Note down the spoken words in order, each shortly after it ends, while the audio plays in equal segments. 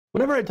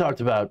Whenever I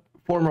talked about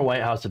former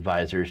White House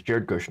advisors,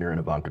 Jared Kushner and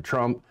Ivanka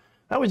Trump,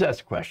 I always ask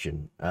the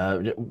question,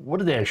 what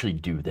do they actually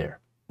do there?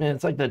 And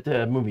it's like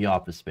that movie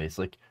Office Space.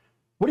 Like,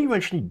 what do you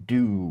actually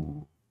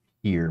do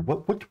here?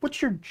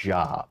 What's your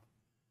job?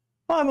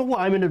 I'm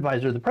an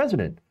advisor to the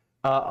president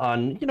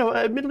on,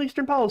 Middle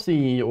Eastern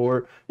policy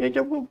or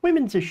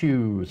women's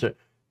issues.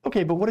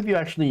 Okay, but what have you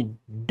actually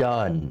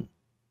done?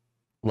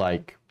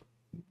 Like,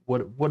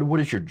 what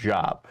is your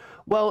job?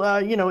 Well,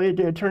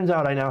 it turns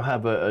out I now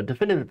have a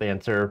definitive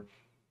answer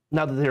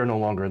now that they're no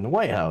longer in the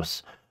White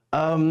House.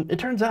 It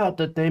turns out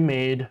that they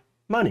made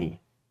money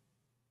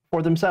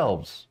for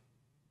themselves.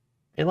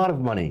 A lot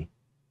of money.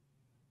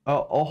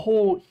 A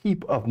whole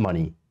heap of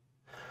money.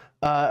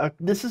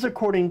 This is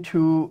according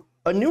to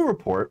a new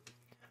report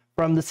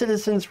from the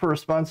Citizens for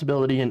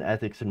Responsibility and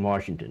Ethics in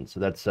Washington. So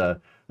that's a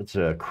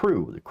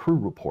CREW, the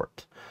CREW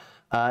report.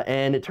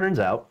 And it turns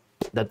out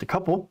that the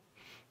couple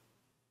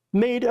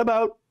made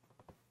about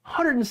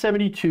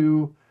 $172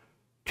 to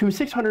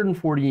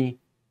 $640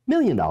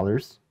 million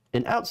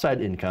in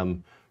outside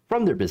income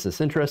from their business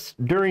interests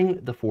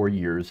during the 4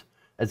 years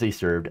as they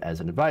served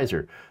as an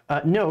advisor.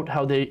 Note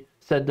how they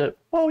said that,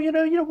 oh,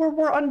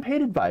 we're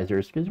unpaid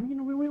advisors because we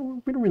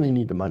don't really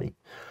need the money.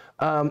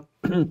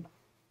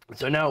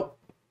 So now,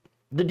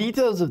 the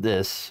details of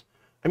this,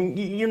 I mean,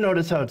 you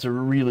notice how it's a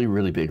really,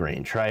 really big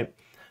range, right?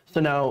 So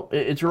now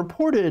it's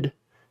reported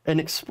and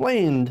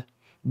explained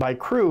by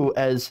CREW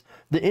as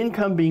the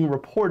income being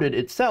reported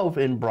itself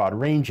in broad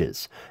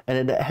ranges.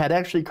 And it had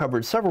actually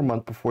covered several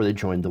months before they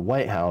joined the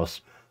White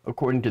House,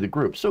 according to the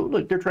group. So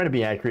look, they're trying to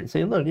be accurate and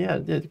saying, look, yeah,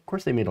 of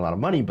course they made a lot of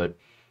money, but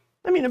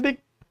I mean, a big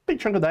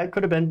chunk of that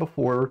could have been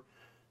before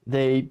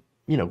they,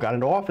 got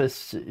into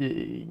office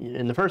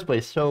in the first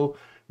place. So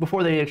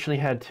before they actually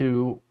had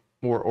to,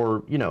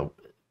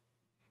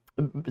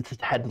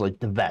 had to like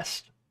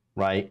divest,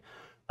 right?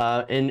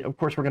 And of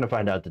course, we're going to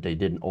find out that they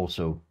didn't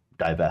also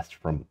divest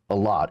from a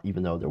lot,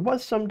 even though there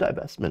was some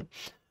divestment.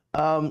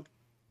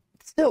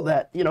 Still,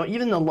 that,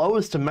 even the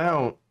lowest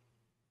amount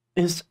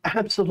is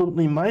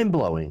absolutely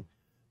mind-blowing.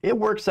 It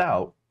works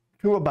out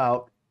to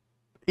about,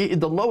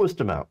 the lowest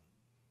amount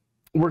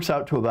works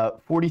out to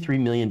about $43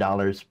 million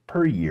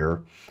per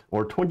year,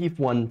 or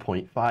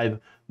 $21.5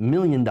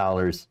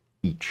 million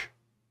each.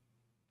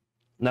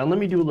 Now, let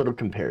me do a little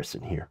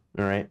comparison here,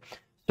 all right?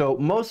 So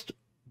most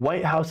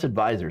White House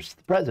advisors to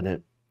the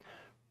president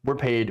were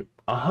paid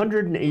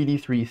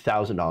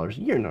 $183,000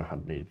 a year. No,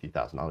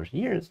 $183,000 a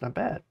year, it's not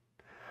bad.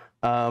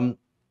 But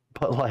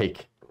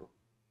like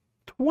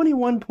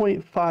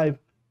 $21.5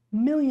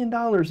 million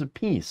a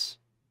piece.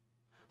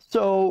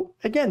 So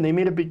again, they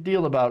made a big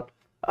deal about,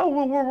 oh,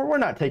 well, we're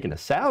not taking a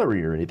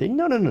salary or anything.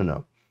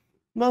 No.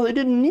 Well, they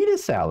didn't need a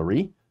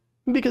salary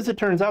because it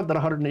turns out that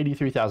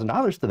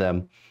 $183,000 to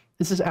them,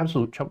 this is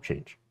absolute chump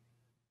change.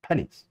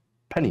 Pennies,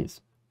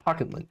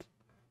 pocket lint.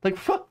 Like,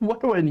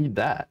 what do I need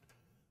that?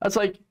 That's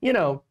like,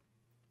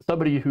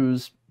 somebody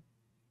who's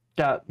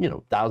got,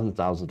 thousands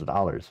of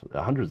dollars,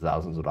 hundreds of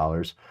thousands of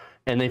dollars,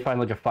 and they find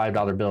like a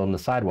 $5 bill on the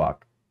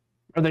sidewalk.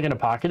 Are they going to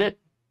pocket it?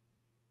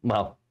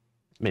 Well,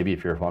 maybe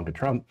if you're Ivanka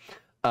Trump,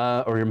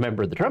 or you're a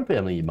member of the Trump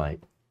family, you might.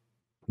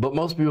 But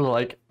most people are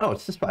like, oh,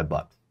 it's just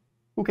 $5.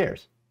 Who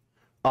cares?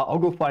 I'll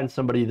go find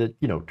somebody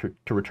that,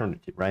 to return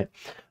it to, right?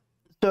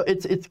 So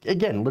it's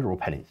again, literal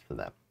pennies for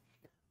them.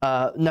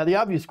 Now, the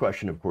obvious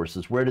question, of course,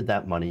 is where did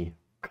that money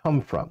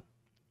come from?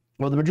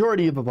 Well, the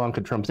majority of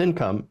Ivanka Trump's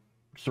income,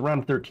 which is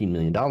around $13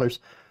 million,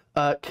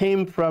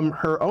 came from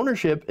her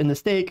ownership in the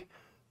stake,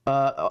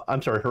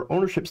 her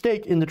ownership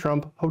stake in the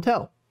Trump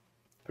hotel,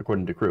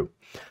 according to CREW.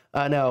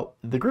 Now,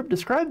 the group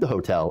described the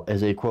hotel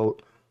as a,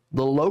 quote,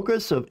 the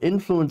locus of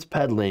influence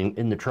peddling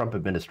in the Trump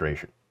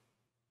administration.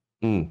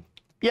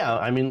 Yeah,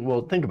 I mean,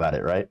 well, think about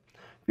it, right?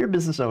 If you're a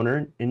business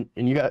owner and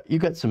you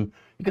got some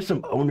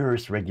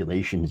onerous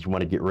regulations you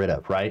want to get rid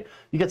of, right?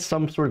 You got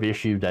some sort of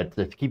issue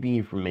that's keeping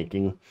you from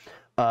making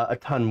a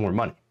ton more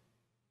money,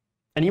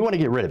 and you want to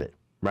get rid of it,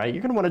 right?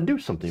 You're going to want to do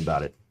something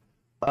about it.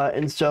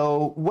 And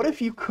so what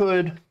if you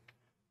could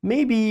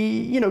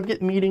maybe,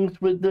 get meetings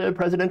with the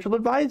presidential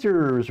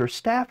advisors or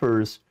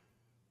staffers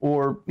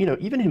or,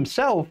 even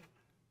himself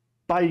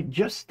by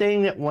just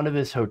staying at one of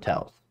his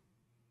hotels,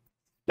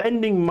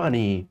 spending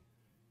money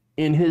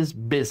in his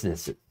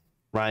businesses,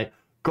 right?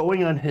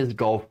 Going on his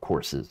golf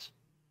courses.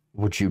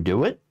 Would you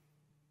do it?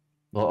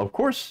 Well, of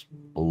course,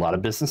 a lot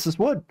of businesses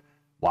would.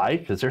 Why?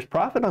 Because there's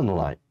profit on the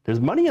line. There's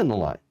money on the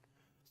line.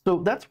 So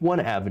that's one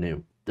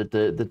avenue that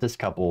this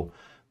couple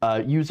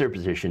used their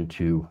position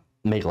to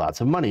make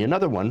lots of money.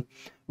 Another one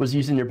was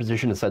using their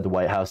position inside the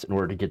White House in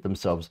order to get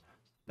themselves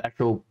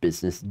special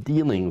business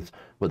dealings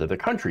with other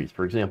countries.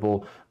 For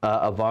example,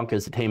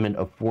 Ivanka's attainment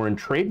of foreign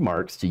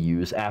trademarks to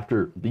use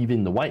after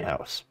leaving the White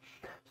House.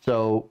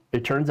 So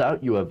it turns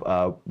out you have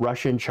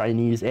Russian,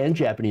 Chinese, and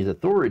Japanese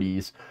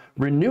authorities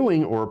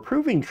renewing or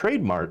approving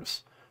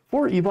trademarks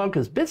for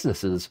Ivanka's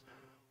businesses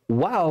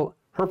while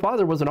her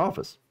father was in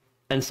office.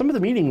 And some of the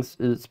meetings,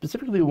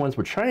 specifically the ones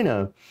with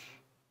China,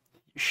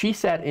 she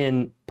sat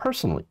in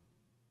personally.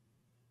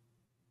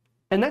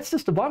 And that's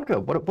just Ivanka.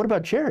 What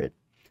about Jared?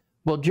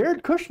 Well,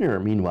 Jared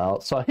Kushner,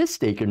 meanwhile, saw his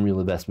stake in real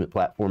investment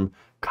platform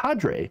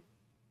Cadre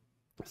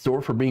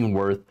soar from being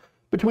worth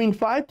between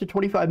 $5 to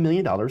 $25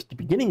 million at the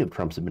beginning of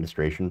Trump's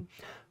administration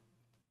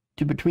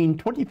to between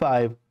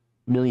 $25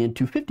 million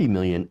to $50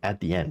 million at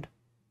the end.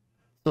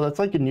 So that's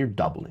like a near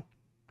doubling.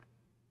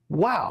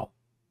 Wow.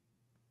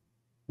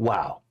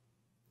 Wow.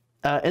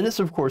 And this,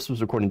 of course,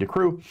 was according to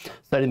Crew,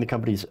 citing the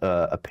company's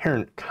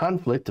apparent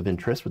conflict of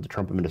interest with the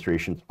Trump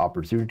administration's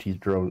Opportunity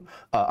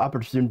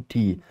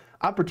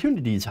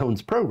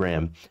Zones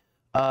program.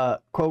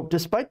 Quote,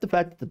 despite the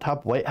fact that the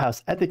top White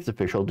House ethics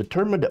official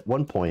determined at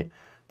one point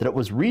that it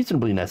was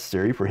reasonably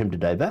necessary for him to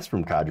divest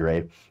from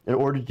Cadre in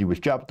order to do his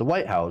job at the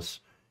White House,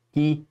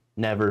 he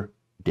never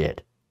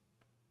did.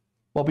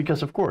 Well,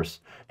 because, of course,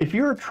 if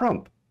you're a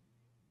Trump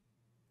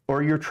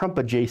or you're Trump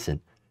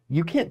adjacent,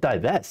 you can't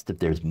divest if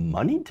there's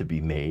money to be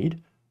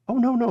made. Oh,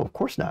 no, of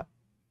course not.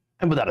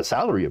 And without a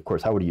salary, of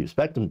course, how would you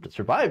expect them to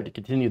survive, to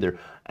continue their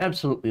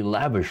absolutely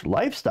lavish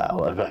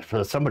lifestyle?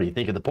 For somebody,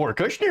 think of the poor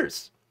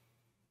Kushners.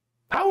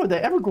 How are they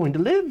ever going to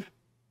live?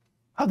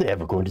 How are they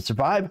ever going to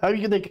survive? How are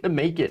they going to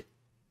make it?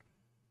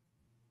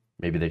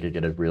 Maybe they could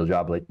get a real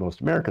job like most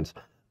Americans.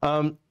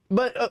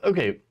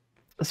 Okay,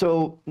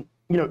 so,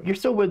 you're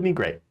still with me?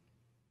 Great.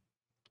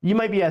 You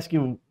might be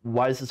asking,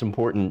 why is this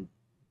important?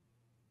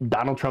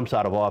 Donald Trump's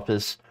out of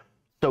office.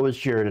 So is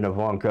Jared and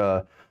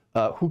Ivanka.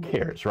 Who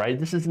cares, right?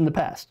 This is in the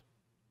past.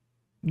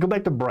 Go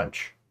back to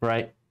brunch,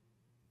 right?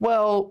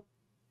 Well,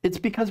 it's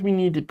because we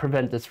need to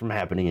prevent this from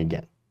happening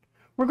again,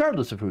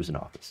 regardless of who's in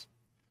office.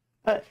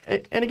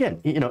 And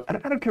again,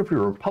 I don't care if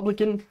you're a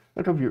Republican.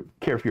 I don't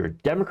care if you're a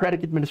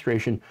Democratic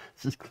administration.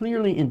 This is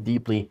clearly and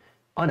deeply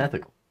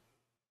unethical.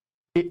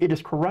 It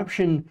is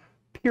corruption,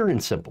 pure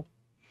and simple.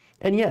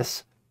 And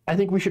yes, I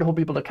think we should hold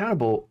people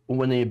accountable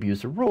when they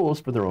abuse the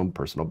rules for their own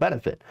personal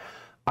benefit.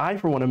 I,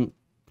 for one, am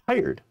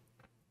tired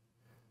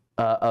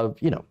of,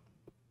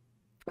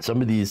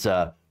 some of these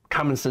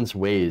common sense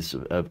ways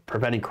of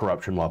preventing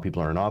corruption while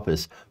people are in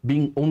office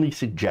being only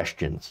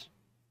suggestions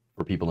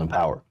for people in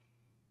power.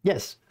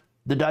 Yes,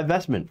 the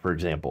divestment, for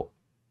example,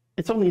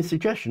 it's only a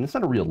suggestion. It's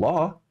not a real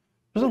law.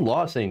 There's no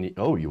law saying that,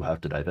 oh, you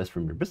have to divest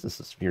from your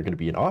businesses if you're going to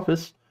be in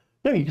office.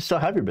 No, you can still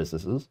have your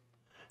businesses.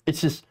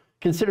 It's just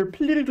considered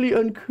politically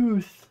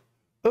uncouth.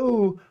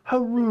 Oh, how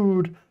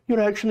rude. You're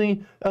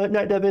actually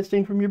not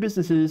divesting from your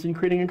businesses and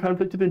creating a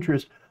conflict of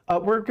interest.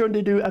 We're going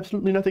to do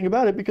absolutely nothing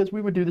about it because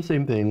we would do the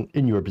same thing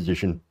in your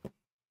position.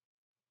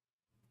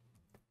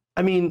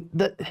 I mean,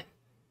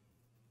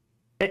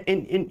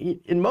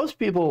 in most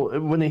people,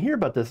 when they hear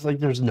about this, it's like,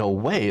 there's no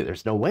way,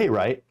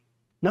 right?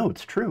 No,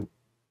 it's true.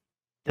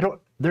 They're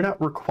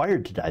not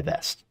required to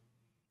divest.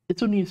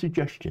 It's only a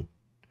suggestion.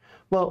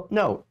 Well,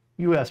 no,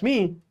 you ask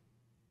me,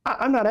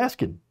 I'm not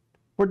asking.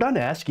 We're done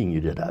asking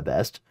you to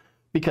divest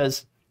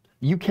because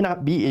you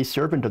cannot be a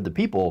servant of the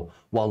people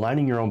while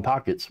lining your own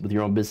pockets with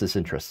your own business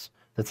interests.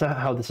 That's not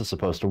how this is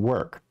supposed to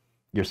work.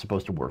 You're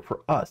supposed to work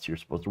for us. You're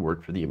supposed to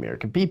work for the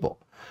American people.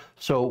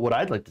 So what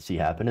I'd like to see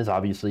happen is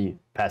obviously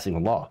passing a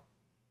law,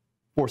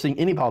 forcing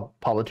any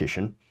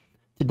politician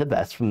to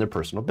divest from their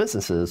personal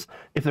businesses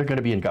if they're going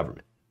to be in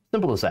government.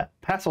 Simple as that.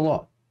 Pass a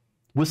law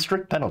with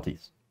strict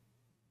penalties.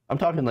 I'm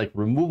talking like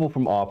removal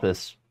from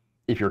office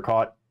if you're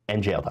caught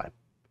and jail time.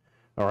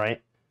 All right?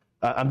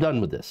 I'm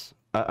done with this.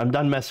 I'm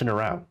done messing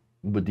around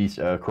with these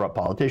corrupt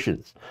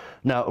politicians.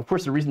 Now, of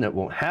course, the reason that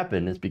won't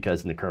happen is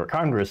because in the current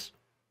Congress,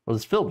 well,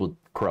 it's filled with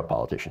corrupt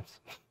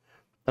politicians.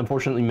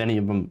 Unfortunately, many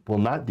of them will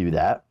not do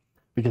that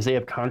because they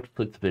have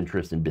conflicts of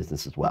interest in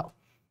business as well.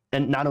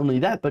 And not only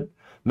that, but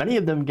many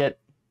of them get,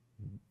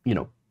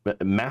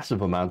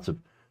 massive amounts of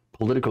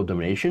political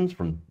donations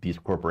from these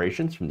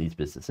corporations, from these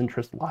business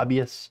interest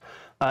lobbyists.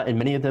 And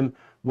many of them,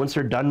 once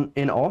they're done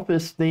in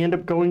office, they end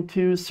up going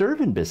to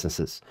serve in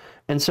businesses.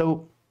 And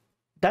so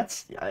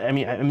that's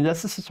the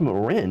system that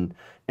we're in.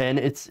 And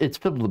it's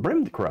filled to the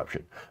brim with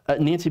corruption.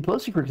 Nancy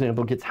Pelosi, for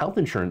example, gets health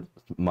insurance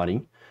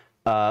money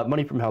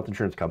from health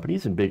insurance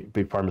companies and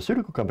big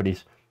pharmaceutical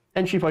companies,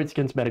 and she fights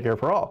against Medicare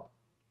for all.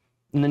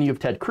 And then you have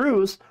Ted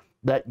Cruz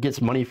that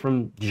gets money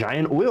from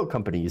giant oil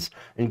companies.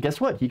 And guess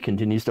what? He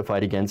continues to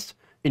fight against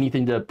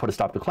anything to put a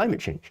stop to climate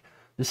change.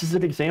 This is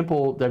an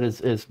example that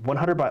is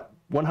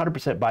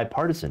 100%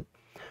 bipartisan.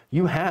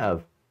 You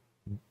have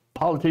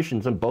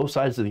politicians on both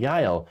sides of the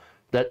aisle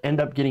that end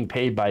up getting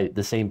paid by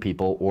the same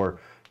people or,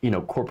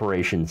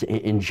 corporations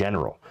in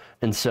general.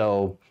 And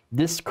so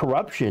this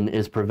corruption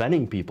is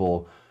preventing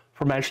people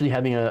from actually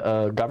having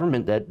a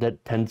government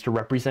that tends to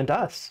represent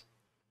us.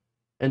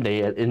 And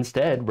they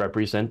instead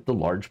represent the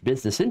large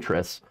business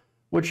interests,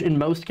 which in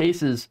most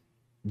cases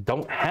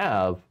don't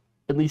have,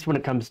 at least when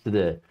it comes to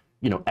the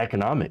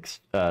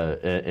economics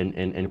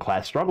and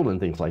class struggle and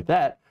things like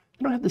that,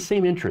 they don't have the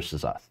same interests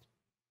as us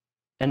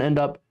and end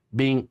up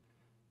being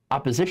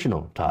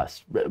oppositional to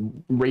us.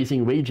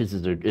 Raising wages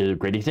is a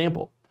great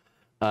example.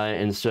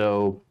 And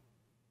so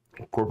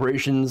a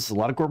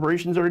lot of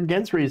corporations are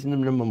against raising the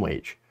minimum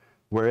wage,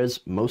 whereas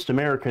most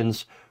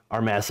Americans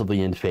are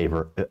massively in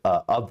favor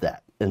of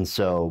that. And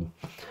so,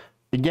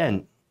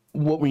 again,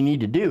 what we need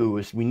to do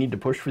is we need to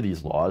push for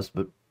these laws,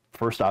 but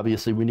first,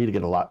 obviously, we need to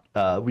get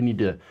we need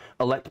to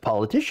elect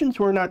politicians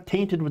who are not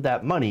tainted with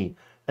that money,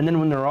 and then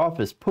when they're in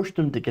office, push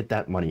them to get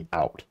that money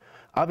out.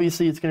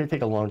 Obviously, it's going to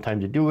take a long time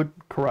to do it.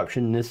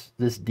 Corruption, this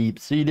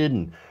deep-seated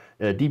and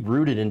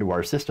deep-rooted into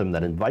our system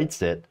that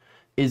invites it,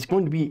 is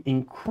going to be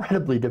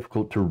incredibly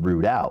difficult to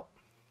root out.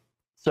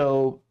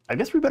 So I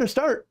guess we better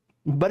start.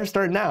 We better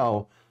start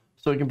now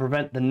so we can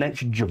prevent the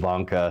next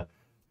Ivanka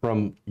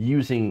from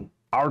using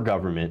our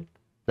government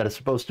that is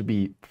supposed to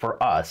be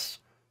for us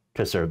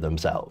to serve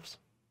themselves.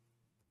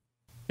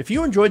 If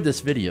you enjoyed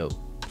this video,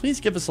 please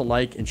give us a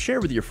like and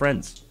share with your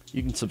friends.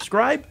 You can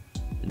subscribe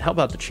and help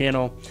out the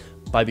channel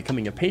by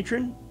becoming a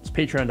patron. It's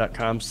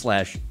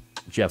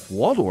patreon.com/Jeff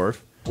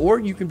Waldorf, or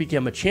you can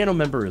become a channel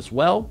member as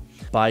well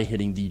by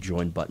hitting the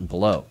join button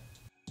below.